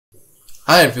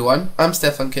Hi everyone, I'm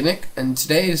Stefan Koenig, and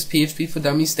today is PHP for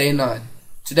Dummies Day 9.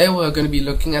 Today we're going to be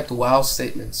looking at the while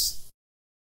statements.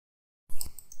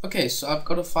 Okay, so I've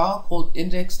got a file called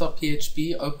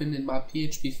index.php open in my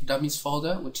PHP for Dummies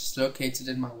folder, which is located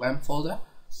in my WAM folder.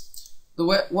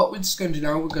 What we're just going to do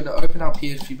now, we're going to open our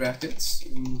PHP brackets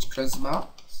and close them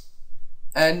out,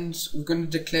 and we're going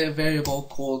to declare a variable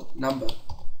called number,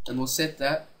 and we'll set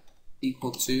that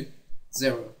equal to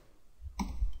 0.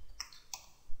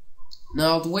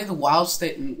 Now, the way the while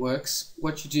statement works,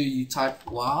 what you do, you type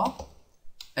while,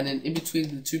 and then in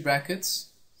between the two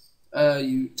brackets,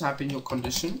 you type in your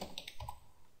condition,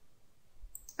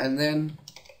 and then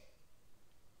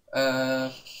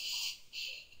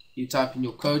you type in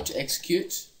your code to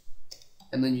execute,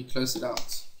 and then you close it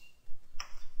out.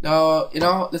 Now,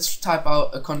 let's type out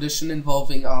a condition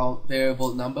involving our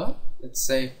variable number. Let's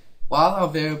say while our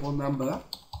variable number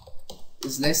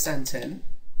is less than 10,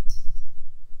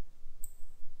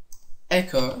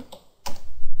 echo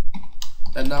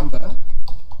the number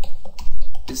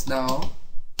is now,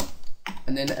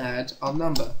 and then add our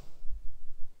number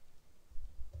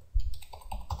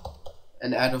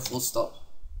and add a full stop.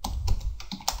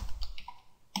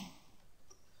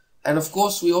 And of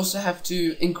course we also have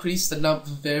to increase the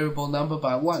variable number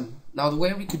by 1. Now the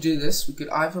way we could do this, we could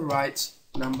either write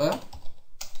number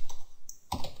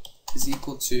is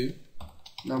equal to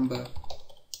number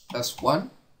plus 1,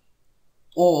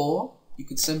 or you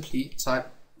could simply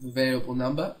type the variable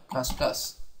number plus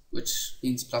plus, which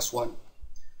means plus 1.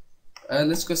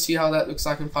 Let's go see how that looks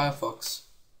like in Firefox.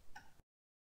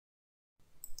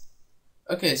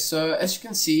 Okay, so as you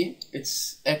can see,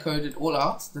 it's echoed it all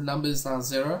out. The number is now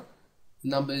 0, the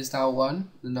number is now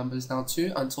 1, the number is now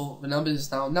 2, until the number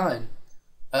is now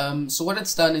 9. So what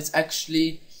it's done, it's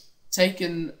actually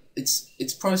taken,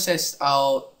 it's processed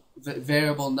our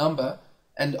variable number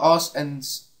and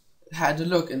had a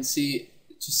look and see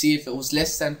if it was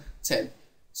less than 10.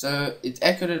 So it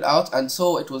echoed it out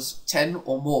until it was 10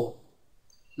 or more.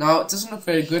 Now it doesn't look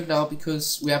very good now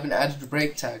because we haven't added a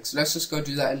break tag. So let's just go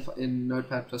do that in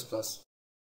Notepad++.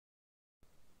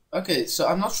 Okay, so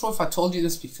I'm not sure if I told you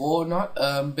this before or not,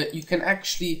 but you can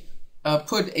actually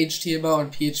put HTML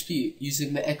and PHP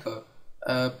using the echo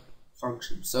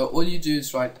function. So all you do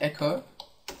is write echo,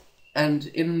 and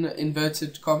in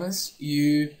inverted commas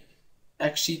you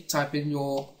actually type in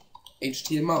your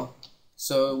HTML.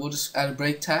 So we'll just add a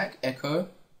break tag, echo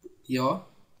here,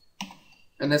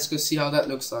 and let's go see how that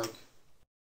looks like.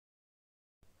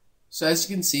 So as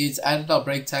you can see, it's added our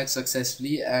break tag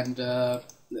successfully, and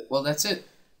well, that's it.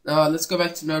 Now let's go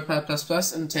back to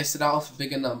Notepad++ and test it out with a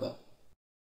bigger number.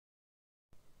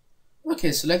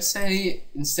 Okay, so let's say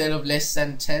instead of less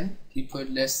than 10, we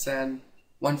put less than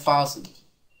 1000.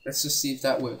 Let's just see if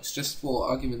that works, just for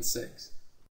argument's sake.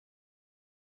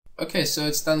 Okay, so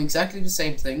it's done exactly the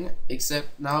same thing,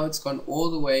 except now it's gone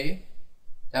all the way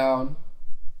down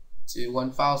to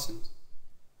 1000.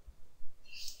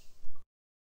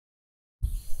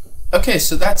 Okay,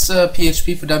 so that's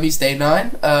PHP for Dummies Day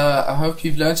 9. I hope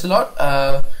you've learned a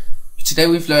lot. Today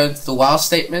we've learned the while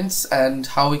statements and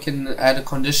how we can add a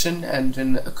condition and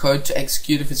then a code to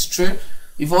execute if it's true.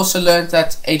 We've also learned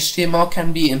that HTML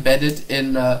can be embedded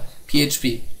in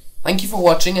PHP. Thank you for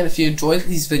watching, and if you enjoyed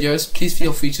these videos, please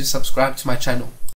feel free to subscribe to my channel.